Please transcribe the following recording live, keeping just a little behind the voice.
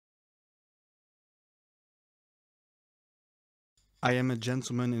I am a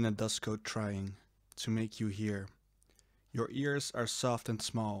gentleman in a dust coat trying to make you hear. Your ears are soft and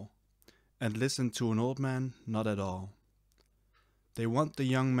small, and listen to an old man not at all. They want the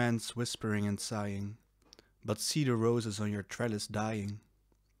young man's whispering and sighing, but see the roses on your trellis dying,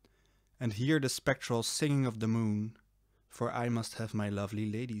 and hear the spectral singing of the moon, for I must have my lovely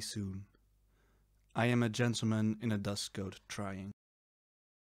lady soon. I am a gentleman in a dust coat trying.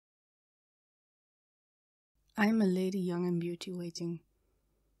 I am a lady young and beauty waiting,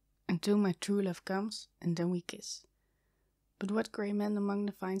 until my true love comes, and then we kiss. But what grey man among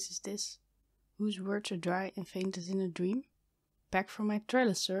the vines is this, whose words are dry and faint as in a dream? Back from my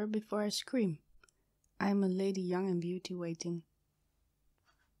trellis, sir, before I scream. I am a lady young and beauty waiting,